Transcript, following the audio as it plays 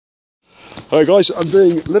Alright guys, I'm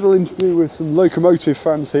doing a little interview with some Lokomotiv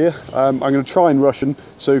fans here. I'm going to try in Russian,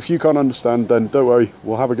 so if you can't understand, then don't worry,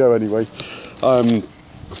 we'll have a go anyway.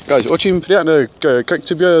 Guys, очень приятно. Как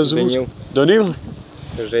тебя зовут? Данил.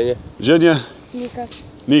 Женя. Женя. Ника.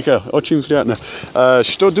 Ника, очень приятно.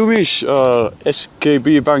 Что думаешь о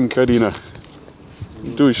SKB Bank Arena?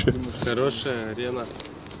 Думаешь? Хорошая арена,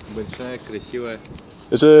 большая, красивая.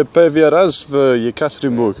 Это первый раз в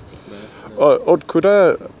Екатеринбург. Да.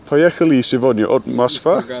 Откуда поехали сегодня? От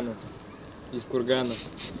Москвы? Из Кургана.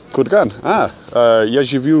 Курган? Я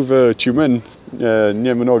живу в Тюмени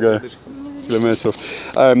немного километров.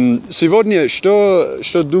 Сегодня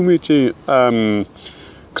что думаете,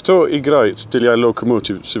 кто играет для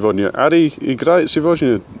Локомотив сегодня? Ари играет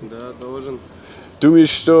сегодня? Да, должен. Думаешь,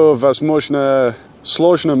 что возможно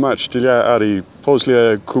сложный матч для Ари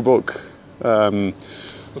после Кубок? Да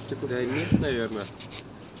нет, наверное.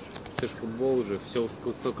 Это же футбол уже, все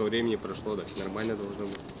столько времени прошло, так нормально должно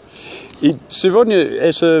быть. И сегодня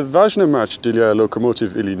это важный матч для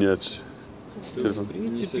Локомотив или нет? В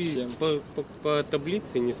принципе, по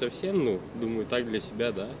таблице не совсем, ну, думаю, так для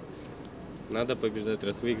себя, да. Надо побеждать,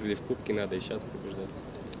 раз выиграли в Кубке, надо и сейчас побеждать.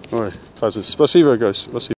 Ой, спасибо, guys. Спасибо.